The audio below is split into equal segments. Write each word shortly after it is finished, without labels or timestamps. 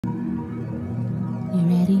You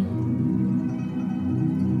ready?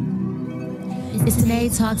 It's Tynee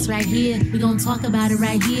Talks right here. We gon' talk about it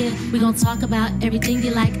right here. We gon' talk about everything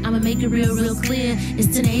you like. I'ma make it real, real clear.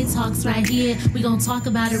 It's Tynee Talks right here. We gon' talk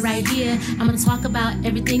about it right here. I'm gonna talk about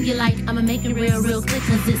everything you like. I'ma make it real, real clear.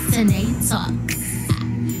 Cause it's Tynee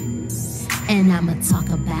Talks. And I'ma talk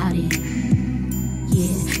about it.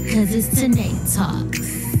 Yeah, cause it's Tynee Talks.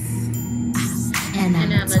 And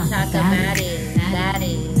I'ma talk about it. That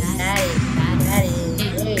is.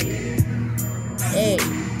 Hey.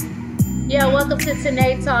 Yeah, welcome to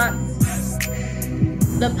Tynee Talks,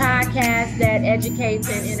 the podcast that educates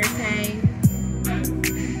and entertains.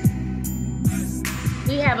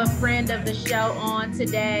 We have a friend of the show on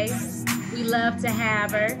today. We love to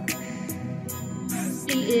have her.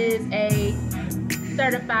 She is a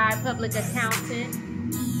certified public accountant,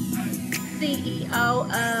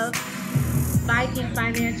 CEO of Viking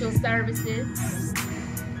Financial Services,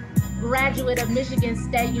 graduate of Michigan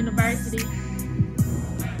State University.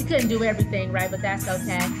 You couldn't do everything right, but that's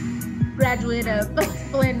okay. Graduate of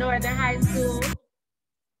Flint Northern High School.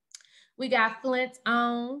 We got Flint's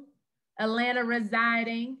own, Atlanta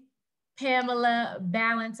residing, Pamela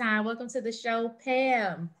Balentine. Welcome to the show,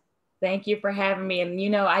 Pam. Thank you for having me. And you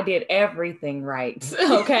know, I did everything right.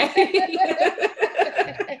 Okay.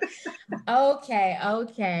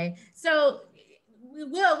 Okay. So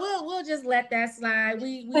we'll just let that slide.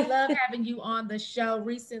 We love having you on the show.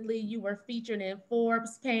 Recently, you were featured in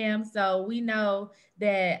Forbes, Pam. So we know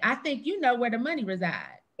that I think you know where the money resides.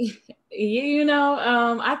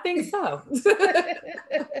 I think so.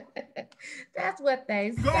 That's what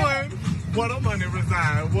they say. Going. What a money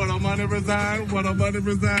reside. What a money reside. What a money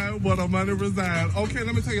reside. What a money reside. Okay,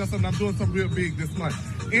 let me tell y'all something. I'm doing something real big this month.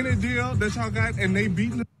 Any deal that y'all got and they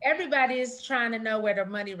beating. Everybody is trying to know where the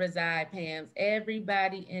money resides, Pam.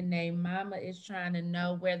 Everybody and their mama is trying to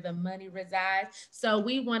know where the money resides. So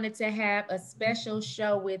we wanted to have a special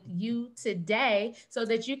show with you today so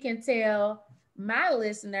that you can tell my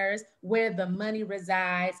listeners where the money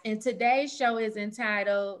resides. And today's show is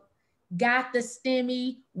entitled Got the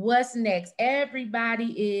Stimmy, What's Next?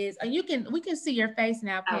 Everybody is, we can see your face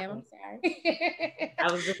now, Pam. I'm sorry.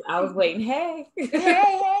 I was waiting. Hey,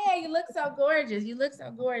 you look so gorgeous.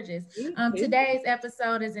 Today's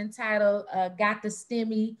episode is entitled Got the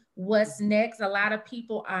Stimmy, What's Next? A lot of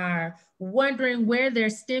people are wondering where their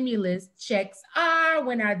stimulus checks are.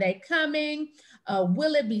 When are they coming?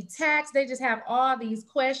 Will it be taxed? They just have all these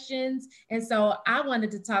questions. And so I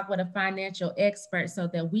wanted to talk with a financial expert so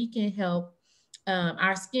that we can help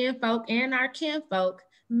our skin folk and our kinfolk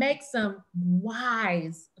make some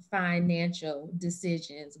wise financial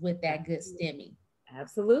decisions with that good stimmy.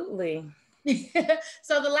 Absolutely.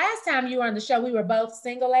 So the last time you were on the show, we were both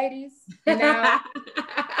single ladies. And now,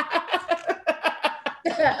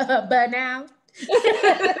 but now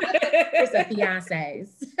it's a fiancés.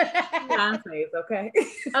 Okay.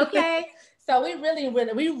 Okay. So we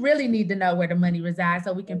really need to know where the money resides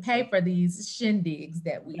so we can pay for these shindigs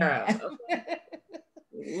that we have. Okay.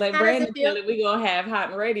 Let Brandon tell it, we're gonna have hot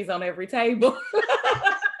and ready's on every table.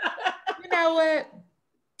 You know what?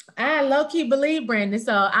 I low-key believe Brandon,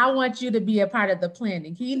 so I want you to be a part of the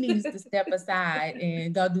planning. He needs to step aside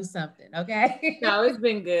and go do something, okay? No, it's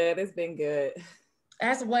been good.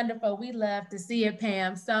 That's wonderful. We love to see it,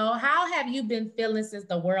 Pam. So how have you been feeling since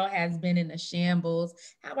the world has been in a shambles?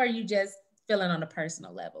 How are you just feeling on a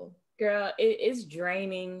personal level? Girl, it's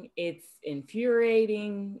draining. It's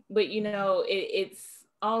infuriating. But, you know, it's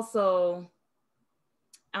also,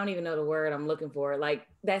 I don't even know the word I'm looking for. Like,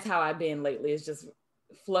 that's how I've been lately. It's just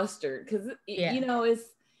flustered. Because, you know, it's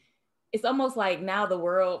almost like now the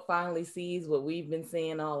world finally sees what we've been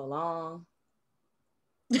seeing all along.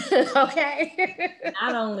 Okay.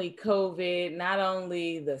 Not only COVID, not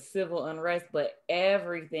only the civil unrest, but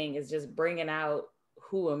everything is just bringing out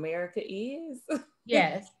who America is.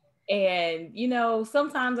 Yes. And, you know,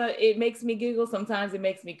 sometimes it makes me giggle. Sometimes it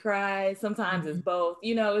makes me cry. Sometimes it's both.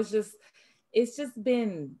 You know, it's just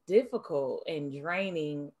been difficult and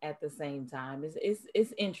draining at the same time.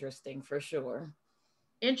 It's interesting for sure.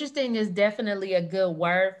 Interesting is definitely a good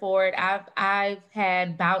word for it. I've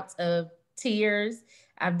had bouts of tears.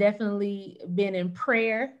 I've definitely been in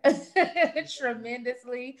prayer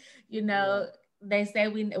tremendously. You know, they say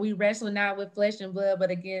we wrestle not with flesh and blood,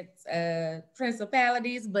 but against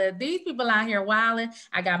principalities. But these people out here wilding.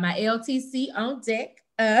 I got my LTC on deck.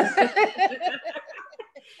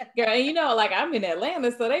 Girl, you know, like I'm in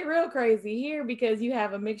Atlanta, so they real crazy here because you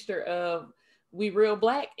have a mixture of we real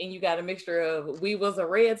black, and you got a mixture of we was a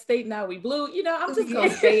red state, now we blue. You know, I'm just gonna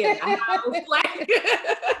stay in the house. Like,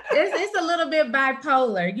 it's a little bit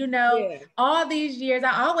bipolar, you know. Yeah. All these years,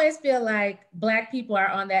 I always feel like Black people are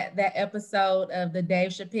on that episode of the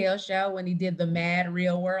Dave Chappelle show when he did the Mad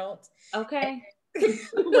Real World. Okay. When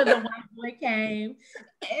the white boy came,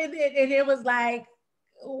 and it was like,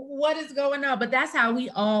 what is going on? But that's how we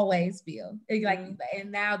always feel. Like,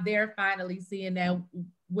 and now they're finally seeing that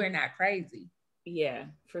we're not crazy. Yeah,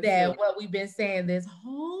 for that sure. What we've been saying this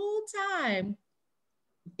whole time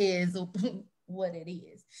is what it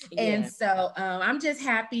is. Yeah. And so I'm just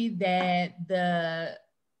happy that the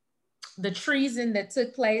treason that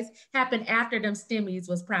took place happened after them stimmies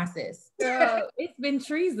was processed. It's been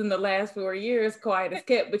treason the last 4 years, quiet as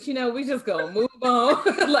kept, but you know, we just gonna move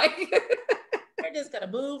on. Like, we're just gonna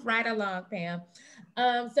move right along, Pam.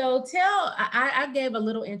 So I gave a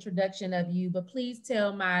little introduction of you, but please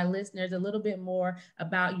tell my listeners a little bit more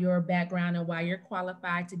about your background and why you're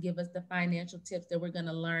qualified to give us the financial tips that we're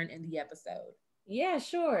gonna learn in the episode. Yeah,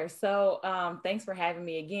 sure. So thanks for having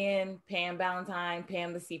me again. Pam Balentine,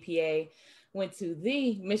 Pam the CPA, went to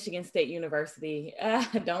the Michigan State University.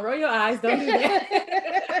 Don't roll your eyes, don't do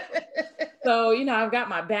that. So, you know, I've got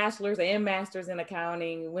my bachelor's and master's in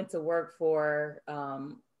accounting, went to work for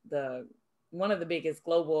one of the biggest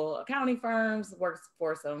global accounting firms, works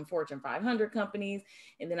for some Fortune 500 companies.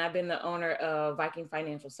 And then I've been the owner of Viking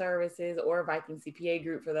Financial Services, or Viking CPA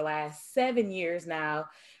Group, for the last 7 years now,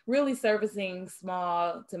 really servicing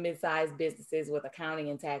small to mid-sized businesses with accounting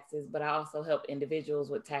and taxes, but I also help individuals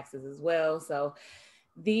with taxes as well. So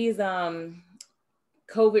these COVID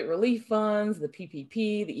relief funds, the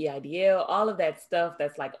PPP, the EIDL, all of that stuff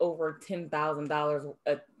that's like over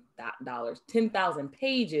 $10,000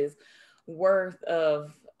 pages worth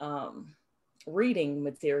of reading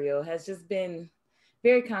material has just been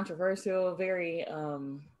very controversial, very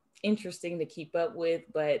interesting to keep up with,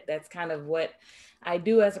 but that's kind of what I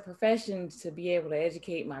do as a profession, to be able to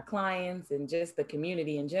educate my clients and just the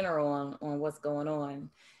community in general on what's going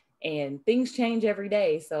on. And things change every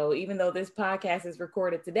day. So even though this podcast is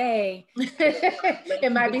recorded today,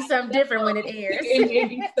 it might be something different when it airs. It may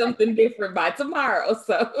be something different by tomorrow.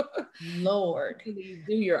 So Lord,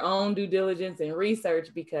 do your own due diligence and research,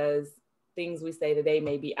 because things we say today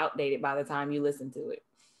may be outdated by the time you listen to it.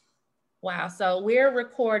 Wow. So we're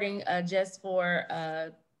recording just for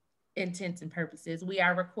intents and purposes. We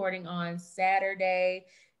are recording on Saturday,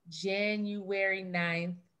 January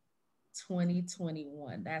 9th,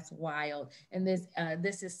 2021. That's wild. And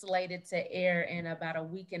this is slated to air in about a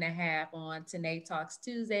week and a half on Tynee Talks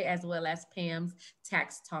Tuesday, as well as Pam's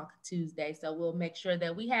Tax Talk Tuesday. So we'll make sure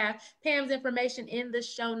that we have Pam's information in the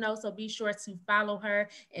show notes. So be sure to follow her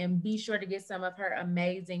and be sure to get some of her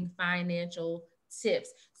amazing financial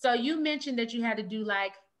tips. So you mentioned that you had to do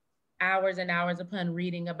like hours and hours upon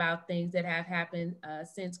reading about things that have happened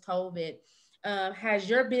since COVID. Has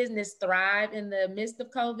your business thrived in the midst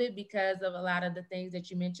of COVID because of a lot of the things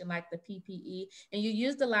that you mentioned, like the PPE? And you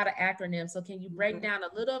used a lot of acronyms. So can you break down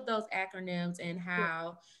a little of those acronyms and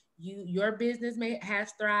how your business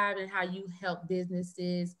has thrived, and how you help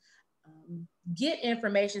businesses get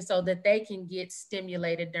information so that they can get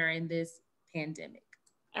stimulated during this pandemic?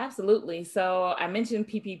 Absolutely. So I mentioned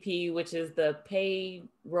PPP, which is the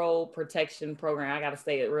Payroll Protection Program. I got to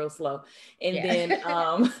say it real slow. And then,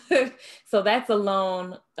 so that's a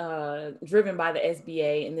loan driven by the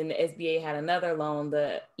SBA. And then the SBA had another loan,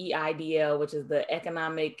 the EIDL, which is the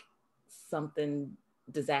Economic Something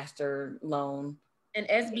Disaster Loan. And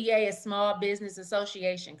SBA is Small Business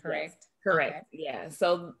Association, correct? Yes. Correct. Okay. Yeah.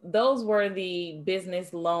 So those were the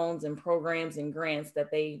business loans and programs and grants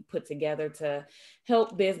that they put together to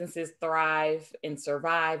help businesses thrive and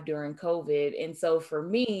survive during COVID. And so for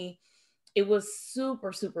me, it was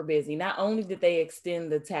super, super busy. Not only did they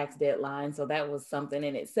extend the tax deadline, so that was something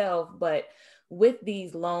in itself, but with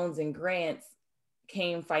these loans and grants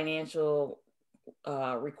came financial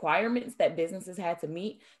requirements that businesses had to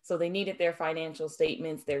meet. So they needed their financial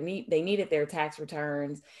statements, they needed their tax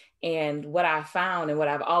returns. And what I found, and what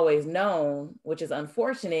I've always known, which is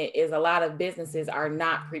unfortunate, is a lot of businesses are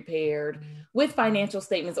not prepared with financial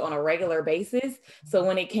statements on a regular basis. So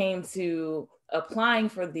when it came to applying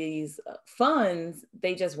for these funds,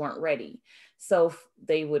 they just weren't ready. So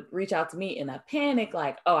they would reach out to me in a panic,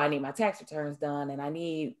 like, oh, I need my tax returns done, and I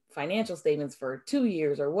need financial statements for 2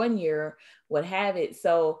 years or 1 year, what have it.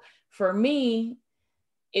 So for me,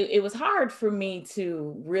 it was hard for me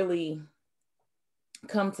to really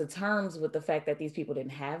come to terms with the fact that these people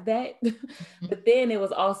didn't have that. But then it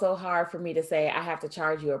was also hard for me to say, I have to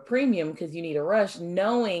charge you a premium because you need a rush,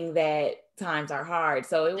 knowing that times are hard.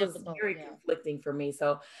 So it was very conflicting for me.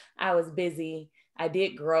 So I was busy. I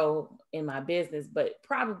did grow in my business, but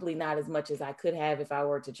probably not as much as I could have if I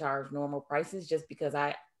were to charge normal prices, just because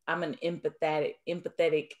I'm an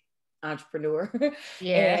empathetic entrepreneur.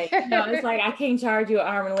 Yeah. And it's like, I can't charge you an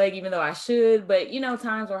arm and a leg, even though I should, but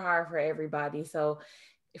times were hard for everybody. So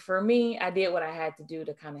for me, I did what I had to do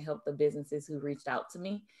to kind of help the businesses who reached out to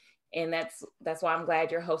me. And that's why I'm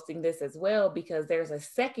glad you're hosting this as well, because there's a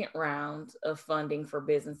second round of funding for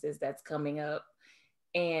businesses that's coming up.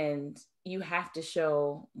 And you have to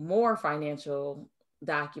show more financial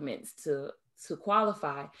documents to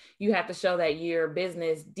qualify. You have to show that your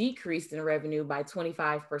business decreased in revenue by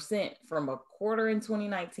 25% from a quarter in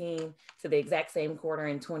 2019 to the exact same quarter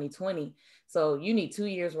in 2020. So you need 2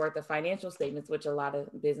 years worth of financial statements, which a lot of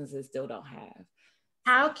businesses still don't have.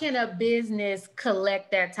 How can a business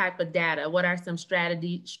collect that type of data? What are some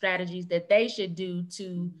strategies that they should do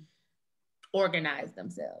to organize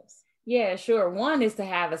themselves? Yeah, sure. One is to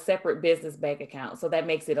have a separate business bank account. So that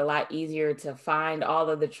makes it a lot easier to find all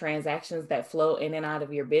of the transactions that flow in and out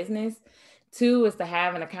of your business. Two is to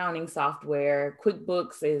have an accounting software.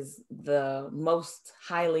 QuickBooks is the most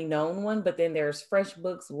highly known one, but then there's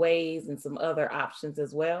FreshBooks, Waze, and some other options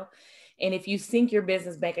as well. And if you sync your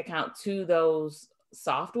business bank account to those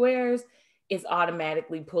softwares, it's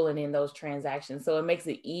automatically pulling in those transactions. So it makes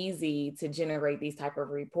it easy to generate these type of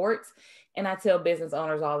reports. And I tell business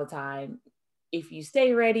owners all the time, if you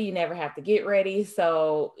stay ready, you never have to get ready.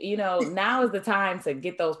 So, now is the time to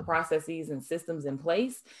get those processes and systems in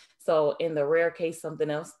place. So in the rare case something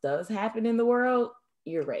else does happen in the world,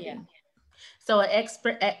 you're ready. Yeah. So an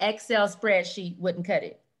Excel spreadsheet wouldn't cut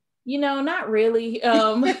it. Not really.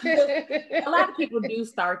 A lot of people do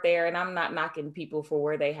start there, and I'm not knocking people for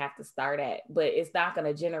where they have to start at, but it's not going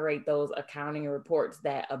to generate those accounting reports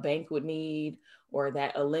that a bank would need or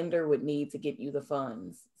that a lender would need to get you the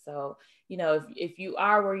funds. So, if you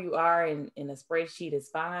are where you are and a spreadsheet is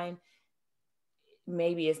fine,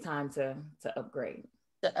 maybe it's time to upgrade.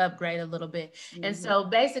 To upgrade a little bit. Mm-hmm. And so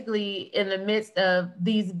basically in the midst of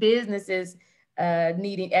these businesses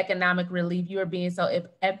needing economic relief, you are being so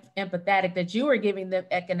empathetic that you are giving them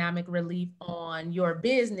economic relief on your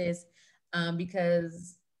business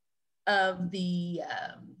because of the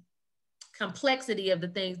complexity of the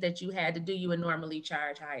things that you had to do. You would normally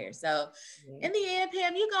charge higher. So in the end,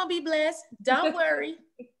 Pam, you're going to be blessed. Don't worry.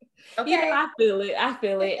 Okay. I feel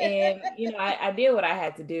it. And, I did what I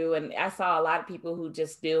had to do. And I saw a lot of people who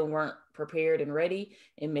just still weren't prepared and ready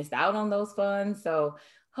and missed out on those funds. So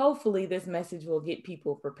hopefully this message will get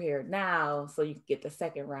people prepared now so you can get the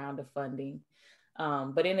second round of funding.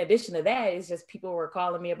 But in addition to that, it's just people were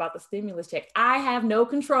calling me about the stimulus check. I have no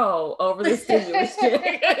control over the stimulus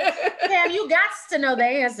check. Pam, you got to know the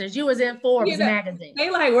answers. You was in Forbes magazine.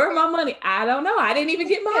 They like, where's my money? I don't know. I didn't even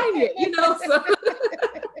get mine yet, So.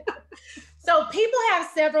 So people have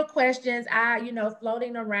several questions,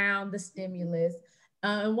 floating around the stimulus.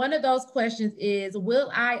 And one of those questions is,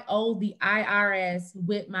 will I owe the IRS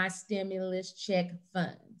with my stimulus check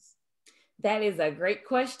funds? That is a great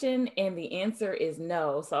question. And the answer is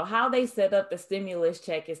no. So how they set up the stimulus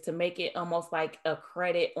check is to make it almost like a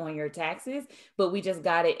credit on your taxes, but we just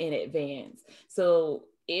got it in advance. So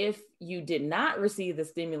if you did not receive the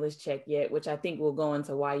stimulus check yet, which I think we'll go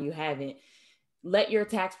into why you haven't, let your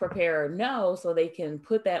tax preparer know so they can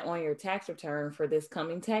put that on your tax return for this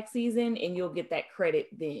coming tax season, and you'll get that credit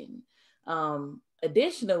then.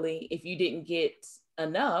 Additionally, if you didn't get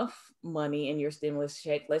enough money in your stimulus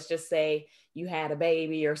check, let's just say you had a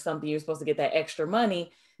baby or something, you're supposed to get that extra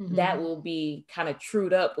money, that will be kind of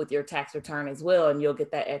trued up with your tax return as well, and you'll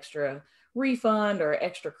get that extra refund or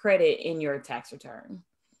extra credit in your tax return.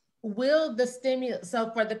 Will the stimulus,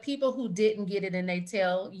 so for the people who didn't get it and they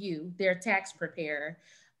tell you, their tax preparer,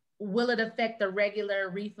 will it affect the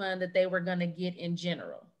regular refund that they were going to get in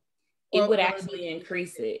general? It would actually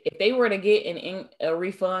increase it. If they were to get a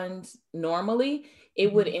refund normally,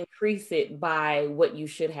 it would increase it by what you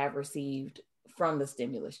should have received from the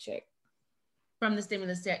stimulus check. From the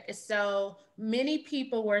stimulus check. So many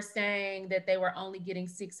people were saying that they were only getting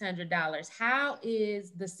 $600. How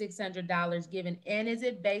is the $600 given? And is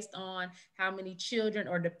it based on how many children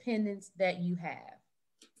or dependents that you have?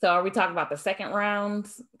 So are we talking about the second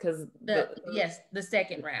rounds? Because yes, the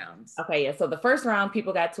second rounds. Okay, yeah. So the first round,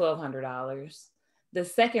 people got $1,200. The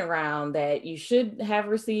second round that you should have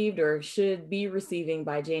received or should be receiving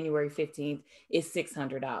by January 15th is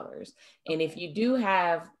 $600. And if you do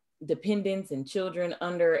have dependents and children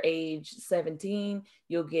under age 17,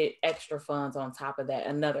 you'll get extra funds on top of that,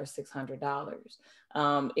 another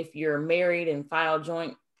 $600. If you're married and file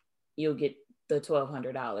joint, you'll get the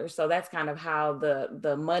 $1,200. So that's kind of how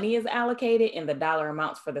the money is allocated and the dollar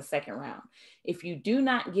amounts for the second round. If you do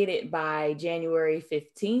not get it by January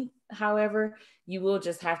 15th, however, you will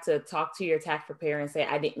just have to talk to your tax preparer and say,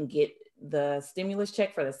 I didn't get the stimulus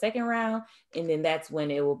check for the second round. And then that's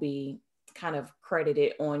when it will be kind of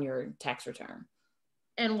credited on your tax return.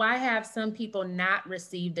 And why have some people not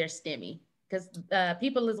received their Stimmy? Because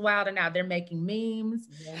people is wilding out. They're making memes.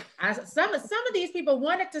 Yeah. Some of these people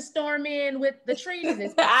wanted to storm in with the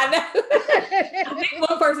treaties. I know. I think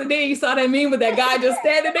one person did. You saw that meme with that guy just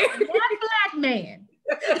standing there. One black man.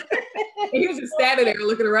 He was just standing there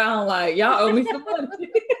looking around like, y'all owe me some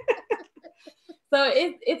money. So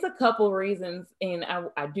it's a couple reasons. And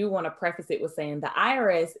I do want to preface it with saying the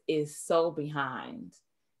IRS is so behind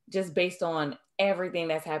just based on everything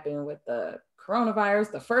that's happening with the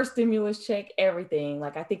coronavirus, the first stimulus check, everything.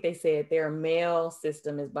 Like I think they said their mail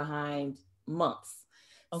system is behind months.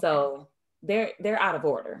 Okay. So they're out of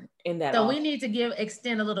order in that. So we need to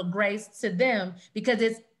extend a little grace to them because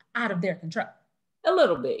it's out of their control. A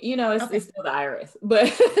little bit, it's still the IRS, but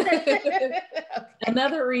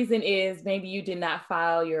Another reason is maybe you did not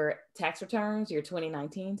file your tax returns, your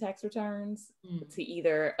 2019 tax returns, to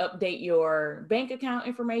either update your bank account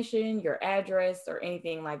information, your address, or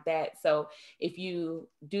anything like that. So if you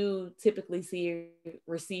do typically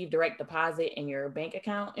receive direct deposit and your bank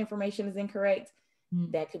account information is incorrect,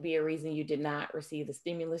 that could be a reason you did not receive the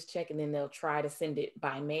stimulus check, and then they'll try to send it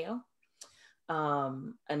by mail.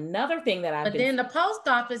 Another thing that But then the post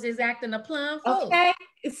office is acting a plum fool. Okay,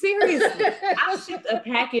 seriously. I shipped a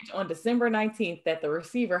package on December 19th that the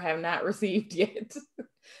receiver have not received yet.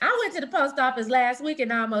 I went to the post office last week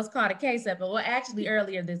and I almost caught a case up. Well, actually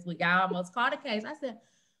earlier this week, I almost caught a case. I said,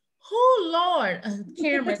 oh Lord,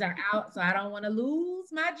 cameras are out, so I don't want to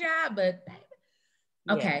lose my job, but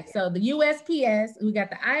okay. Yeah. So the USPS, we got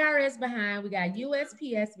the IRS behind, we got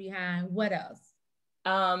USPS behind. What else?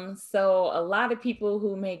 So a lot of people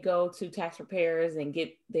who may go to tax preparers and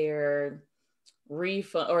get their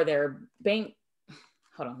refund or their bank,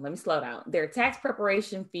 let me slow down, their tax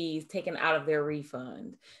preparation fees taken out of their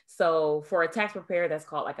refund. So for a tax preparer, that's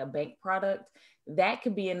called like a bank product. That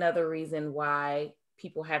could be another reason why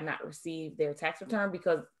people have not received their tax return,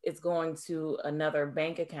 because it's going to another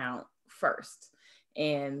bank account first.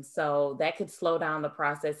 And so that could slow down the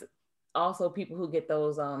process. Also, people who get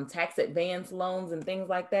those tax advance loans and things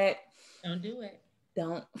like that. Don't do it.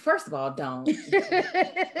 First of all, don't.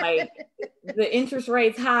 Like, the interest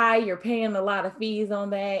rate's high, you're paying a lot of fees on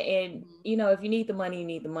that. And, if you need the money, you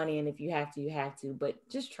need the money. And if you have to, you have to, but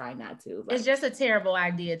just try not to. It's just a terrible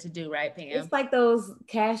idea to do, right, Pam? It's like those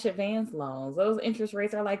cash advance loans. Those interest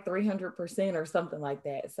rates are like 300% or something like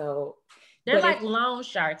that. So they're like loan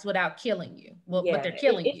sharks without killing you. Well, but they're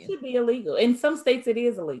killing you. It should be illegal. In some states, it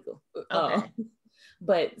is illegal. Okay.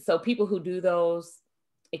 But so people who do those,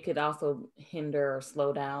 it could also hinder or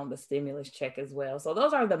slow down the stimulus check as well. So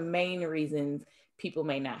those are the main reasons people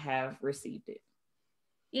may not have received it.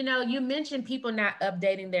 You mentioned people not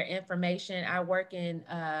updating their information. I work in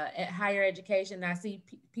at higher education. I see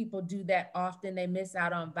people do that often. They miss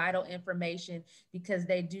out on vital information because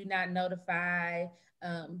they do not notify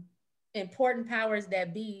important powers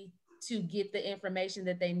that be to get the information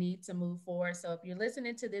that they need to move forward. So if you're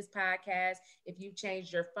listening to this podcast, if you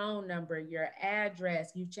changed your phone number, your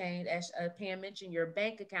address, you changed, as Pam mentioned, your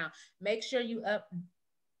bank account, make sure you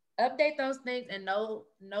update those things and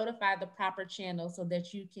notify the proper channel so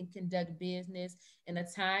that you can conduct business in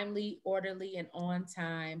a timely, orderly, and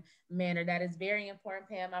on-time manner. That is very important,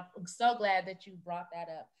 Pam. I'm so glad that you brought that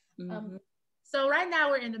up. Mm-hmm. So right now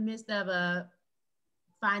we're in the midst of a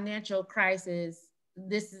financial crisis.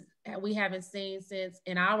 We haven't seen since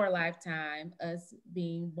in our lifetime, us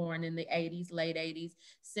being born in the 80s, late 80s,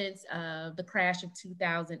 since the crash of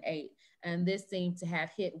 2008. And this seemed to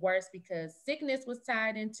have hit worse because sickness was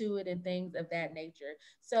tied into it and things of that nature.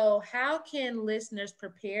 So how can listeners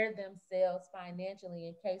prepare themselves financially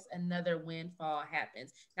in case another windfall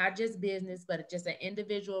happens? Not just business, but just an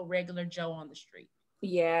individual, regular Joe on the street.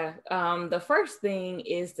 Yeah. The first thing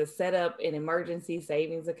is to set up an emergency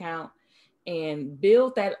savings account and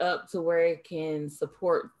build that up to where it can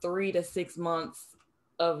support 3 to 6 months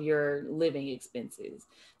of your living expenses.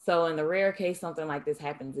 So in the rare case something like this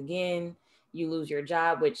happens again, you lose your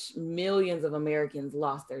job, which millions of Americans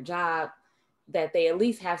lost their job, that they at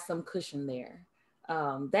least have some cushion there.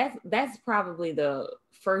 That's probably the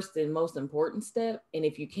first and most important step. And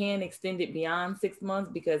if you can extend it beyond 6 months,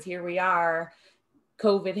 because here we are,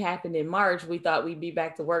 COVID happened in March, we thought we'd be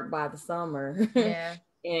back to work by the summer. Yeah.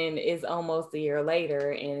 and it's almost a year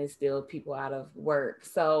later and it's still people out of work.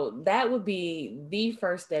 So that would be the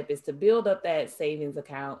first step, is to build up that savings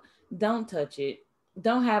account. Don't touch it.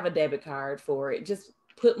 Don't have a debit card for it. Just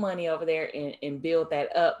put money over there and build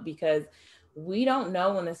that up, because we don't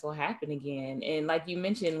know when this will happen again. And like you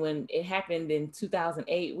mentioned, when it happened in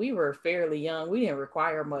 2008, we were fairly young. We didn't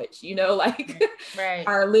require much, like Right.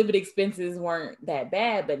 our living expenses weren't that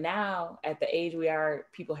bad. But now at the age we are,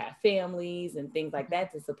 people have families and things like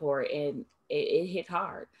that to support, and it hit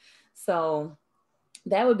hard. So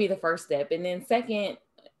that would be the first step. And then second,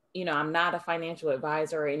 I'm not a financial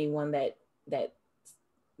advisor or anyone that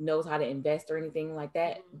knows how to invest or anything like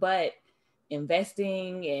that, but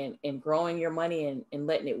investing and growing your money and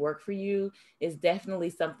letting it work for you is definitely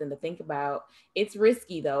something to think about. It's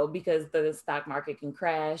risky though, because the stock market can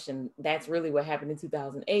crash, and that's really what happened in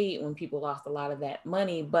 2008 when people lost a lot of that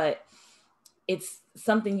money. But it's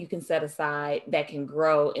something you can set aside that can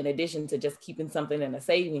grow, in addition to just keeping something in a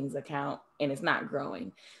savings account and it's not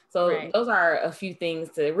growing. So those are a few things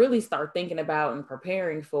to really start thinking about and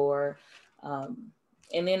preparing for.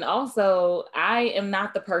 And then also, I am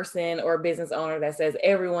not the person or business owner that says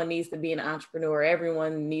everyone needs to be an entrepreneur,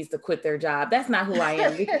 everyone needs to quit their job. That's not who I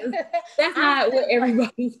am, because that's not what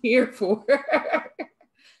everybody's here for.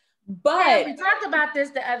 But we talked about this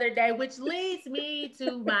the other day, which leads me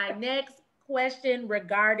to my next question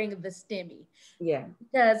regarding the Stimmy. Yeah.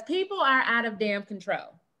 Because people are out of damn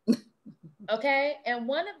control. Okay. And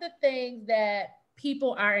one of the things that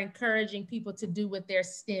people are encouraging people to do with their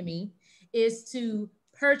Stimmy is to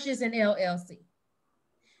purchase an LLC.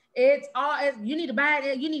 It's all, you need to buy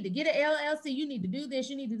it, you need to get an LLC, you need to do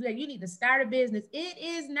this, you need to do that, you need to start a business. It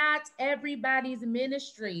is not everybody's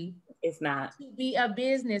ministry. It's not to be a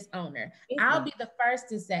business owner. I'll be the first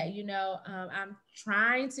to say, I'm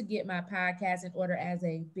trying to get my podcast in order as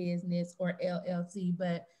a business or LLC,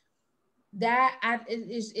 but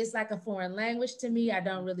it's like a foreign language to me. I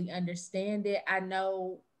don't really understand it. I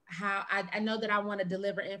know I know that I want to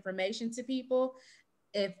deliver information to people.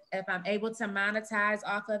 If I'm able to monetize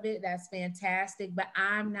off of it, that's fantastic. But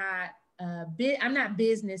I'm not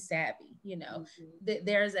business savvy.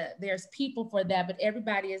 There's people for that, but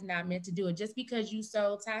everybody is not meant to do it. Just because you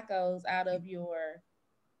sold tacos out of your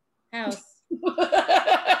house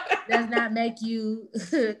does not make you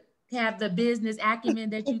have the business acumen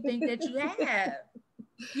that you think that you have.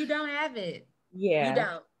 You don't have it. Yeah. You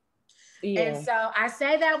don't. Yeah. And so I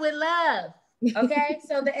say that with love. Okay.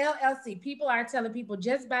 So the LLC, people are telling people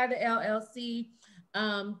just buy the LLC,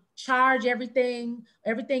 charge everything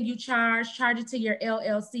you charge it to your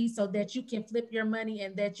LLC so that you can flip your money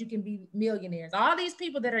and that you can be millionaires. All these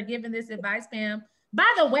people that are giving this advice, Pam, by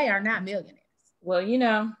the way, are not millionaires. Well,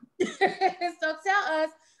 So tell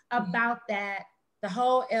us about that, the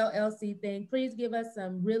whole LLC thing. Please give us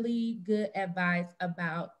some really good advice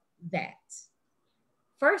about that.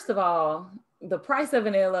 First of all, the price of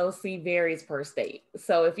an LLC varies per state.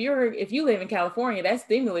 So if you live in California, that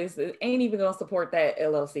stimulus ain't even gonna support that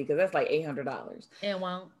LLC, because that's like $800. It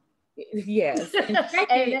won't. Yes. And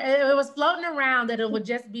it was floating around that it would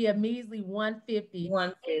just be a measly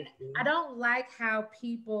 $150. I don't like how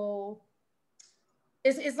people,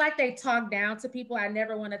 it's like they talk down to people. I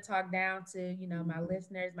never want to talk down to, my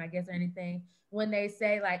listeners, my guests or anything. When they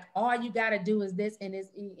say like, all you got to do is this and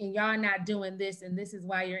y'all not doing this, and this is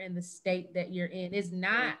why you're in the state that you're in. It's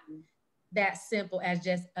not that simple as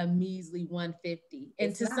just a measly $150.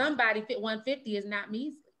 And to somebody, 150 is not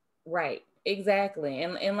measly. Right. Exactly.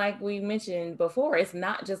 And like we mentioned before, it's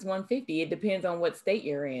not just 150. It depends on what state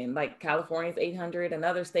you're in. Like California's 800,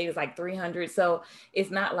 another state is like 300. So it's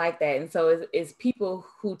not like that. And so it's people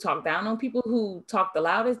who talk down on people who talk the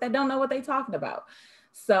loudest that don't know what they're talking about.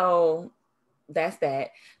 So that's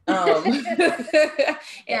that. That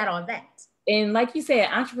on that. And like you said,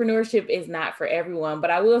 entrepreneurship is not for everyone, but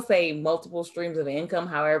I will say multiple streams of income,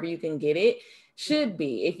 however you can get it, should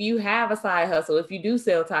be. If you have a side hustle, if you do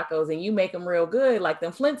sell tacos and you make them real good, like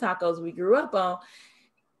them Flint tacos we grew up on,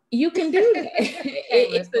 you can do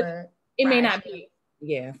that. It may not be,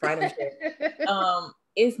 fried and shit.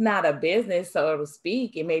 It's not a business, so to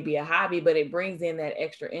speak. It may be a hobby, but it brings in that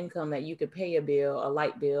extra income that you could pay a bill, a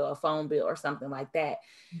light bill, a phone bill, or something like that.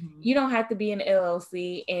 Mm-hmm. You don't have to be an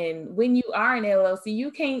LLC. And when you are an LLC,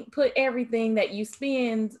 you can't put everything that you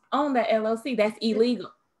spend on the LLC. That's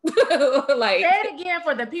illegal. Like, say it again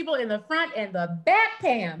for the people in the front and the back,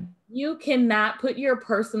 Pam. You cannot put your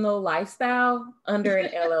personal lifestyle under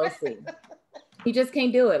an LLC. You just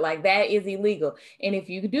can't do it. Like, that is illegal. And if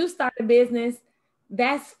you do start a business,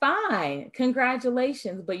 that's fine.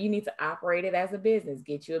 Congratulations. But you need to operate it as a business.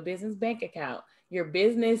 Get you a business bank account. Your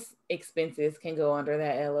business expenses can go under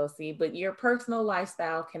that LLC, but your personal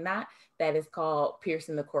lifestyle cannot. That is called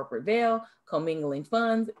piercing the corporate veil, commingling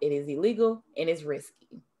funds. It is illegal and it's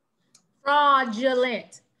risky.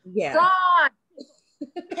 Fraudulent. Yeah. Fraud.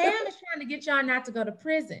 Pam is trying to get y'all not to go to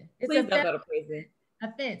prison. It's Please don't go to prison.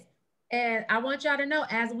 Offense. And I want y'all to know,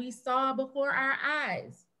 as we saw before our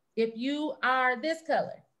eyes, if you are this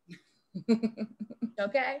color,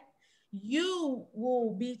 okay, you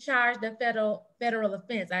will be charged a federal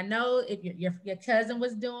offense. I know if your cousin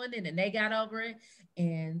was doing it and they got over it,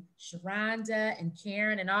 and Sharonda and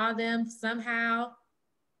Karen and all them somehow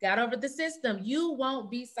got over the system, you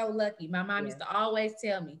won't be so lucky. My mom used to always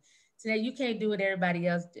tell me, today you can't do what everybody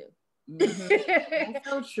else do. That's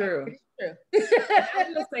so true.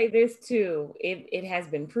 I'm gonna say this too. It has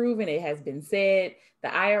been proven, it has been said, the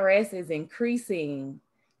IRS is increasing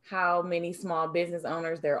how many small business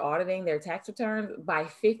owners they're auditing their tax returns by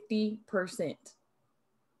 50%.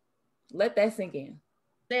 Let that sink in.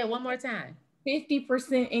 Say it one more time.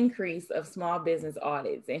 50% increase of small business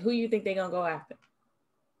audits. And who you think they're gonna go after?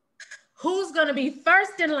 Who's gonna be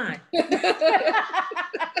first in line?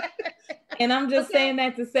 And I'm just saying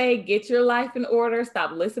that to say, get your life in order.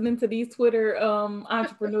 Stop listening to these Twitter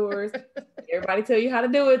entrepreneurs. Everybody tell you how to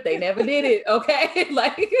do it. They never did it. Okay.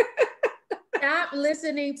 Like, stop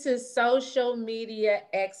listening to social media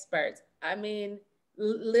experts. I mean,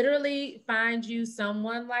 literally find you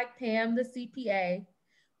someone like Pam the CPA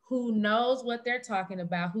who knows what they're talking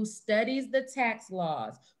about, who studies the tax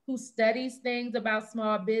laws, who studies things about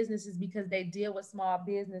small businesses because they deal with small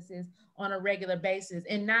businesses on a regular basis,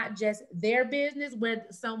 and not just their business where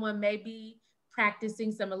someone may be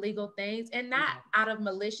practicing some illegal things, and not out of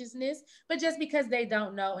maliciousness, but just because they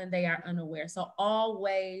don't know and they are unaware. So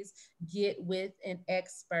always get with an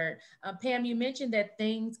expert. Pam, you mentioned that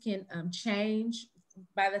things can change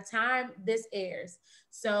by the time this airs.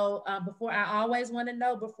 So before, I always want to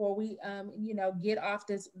know, before we get off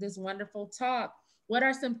this wonderful talk, what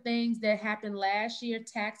are some things that happened last year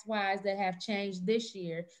tax-wise that have changed this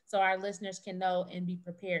year so our listeners can know and be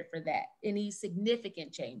prepared for that? Any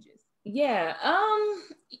significant changes? Yeah.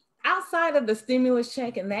 Outside of the stimulus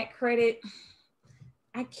check and that credit,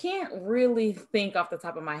 I can't really think off the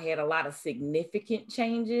top of my head a lot of significant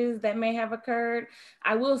changes that may have occurred.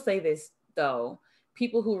 I will say this though.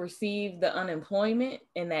 People who receive the unemployment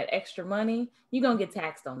and that extra money, you're going to get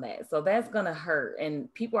taxed on that. So that's going to hurt.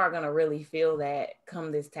 And people are going to really feel that come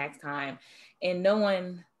this tax time. And no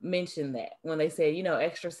one mentioned that when they said,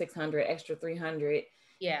 extra 600, extra 300.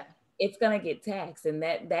 Yeah. It's going to get taxed. And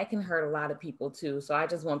that can hurt a lot of people too. So I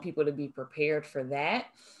just want people to be prepared for that.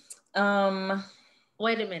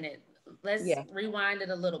 Wait a minute. Let's rewind it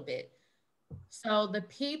a little bit. So the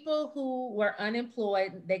people who were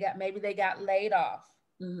unemployed, they got laid off,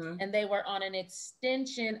 and they were on an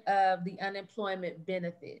extension of the unemployment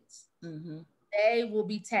benefits. They will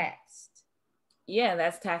be taxed. Yeah,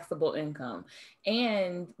 that's taxable income.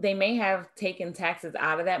 And they may have taken taxes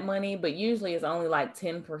out of that money, but usually it's only like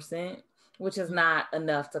 10%, which is not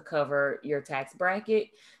enough to cover your tax bracket.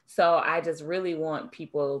 So I just really want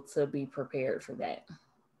people to be prepared for that.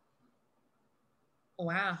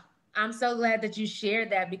 Wow. I'm so glad that you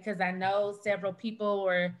shared that, because I know several people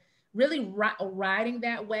were really riding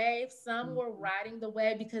that wave. Some were riding the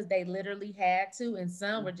wave because they literally had to, and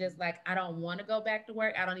some were just like, I don't want to go back to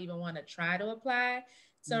work. I don't even want to try to apply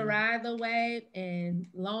to ride the wave. And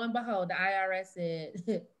lo and behold, the IRS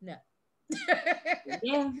said, no.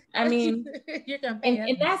 Yeah, I mean, and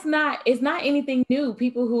it's not anything new.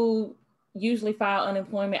 People who usually file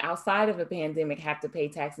unemployment outside of a pandemic have to pay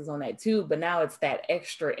taxes on that too, but now it's that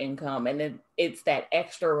extra income, and it's that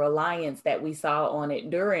extra reliance that we saw on it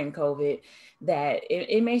during COVID that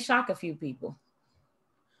it may shock a few people.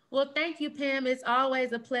 Well, thank you, Pam. It's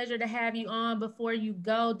always a pleasure to have you on. Before you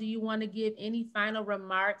go, do you want to give any final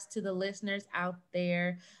remarks to the listeners out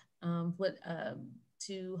there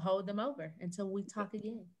to hold them over until we talk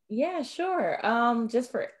again? Yeah, sure.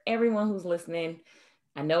 Just for everyone who's listening,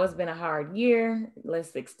 I know it's been a hard year.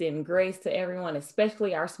 Let's extend grace to everyone,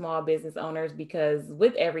 especially our small business owners, because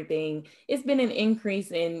with everything, it's been an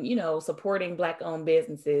increase in, supporting Black-owned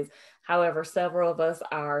businesses. However, several of us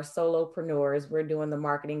are solopreneurs. We're doing the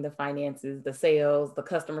marketing, the finances, the sales, the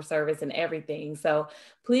customer service, and everything. So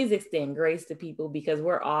please extend grace to people, because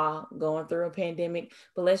we're all going through a pandemic,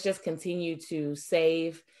 but let's just continue to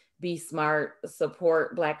save, be smart,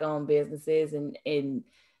 support Black-owned businesses, and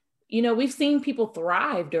we've seen people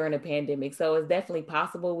thrive during a pandemic. So it's definitely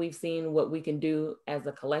possible. We've seen what we can do as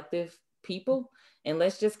a collective people. And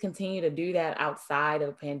let's just continue to do that outside of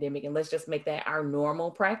a pandemic. And let's just make that our normal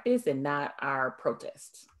practice and not our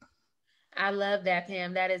protests. I love that,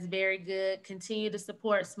 Pam. That is very good. Continue to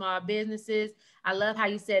support small businesses. I love how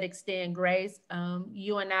you said extend grace.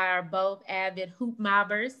 You and I are both avid hoop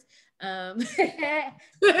mobbers. And,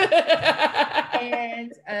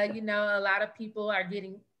 you know, a lot of people are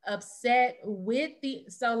getting upset with the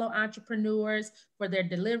solo entrepreneurs for their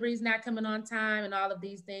deliveries not coming on time and all of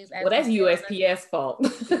these things. Well, that's USPS fault.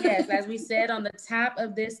 Yes, as we said on the top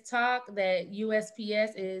of this talk, that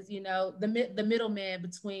USPS is, you know, the middleman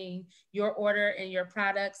between your order and your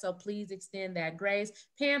product. So please extend that grace.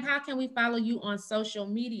 Pam, how can we follow you on social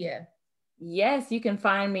media? Yes, you can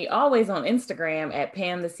find me always on Instagram at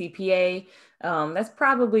Pam the CPA. That's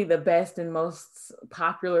probably the best and most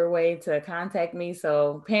popular way to contact me.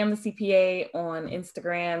 So Pam the CPA on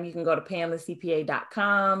Instagram. You can go to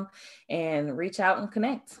pamthecpa.com and reach out and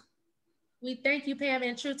connect. We thank you, Pam.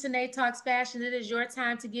 In true Tynee Talks fashion, it is your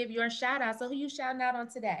time to give your shout out. So who you shouting out on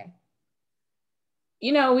today?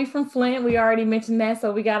 You know, we from Flint. We already mentioned that.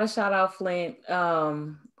 So we got to shout out Flint.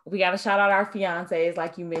 We got to shout out our fiancés,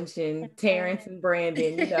 like you mentioned, Terrence and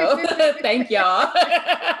Brandon, you know. Thank y'all.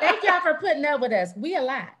 Thank y'all for putting up with us. We a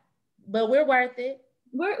lot, but we're worth it.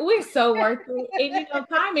 We're so worth it. And you know,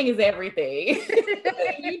 timing is everything.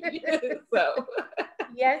 So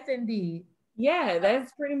yes, indeed. Yeah,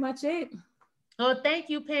 that's pretty much it. Well, thank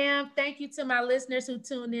you, Pam. Thank you to my listeners who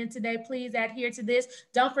tuned in today. Please adhere to this.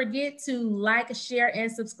 Don't forget to like, share,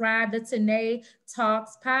 and subscribe to Tynee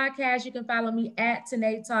Talks podcast. You can follow me at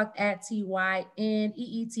Tynee Talk at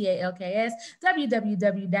TYNEETALKS,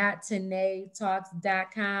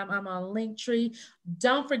 www.tyneetalks.com. I'm on Linktree.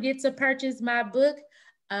 Don't forget to purchase my book,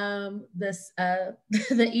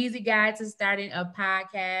 the Easy Guide to Starting a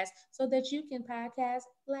Podcast, so that you can podcast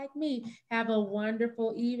like me. Have a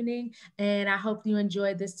wonderful evening, and I hope you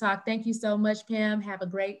enjoyed this talk. Thank you so much, Pam. Have a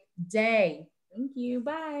great day. Thank you.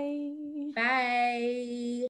 Bye. Bye.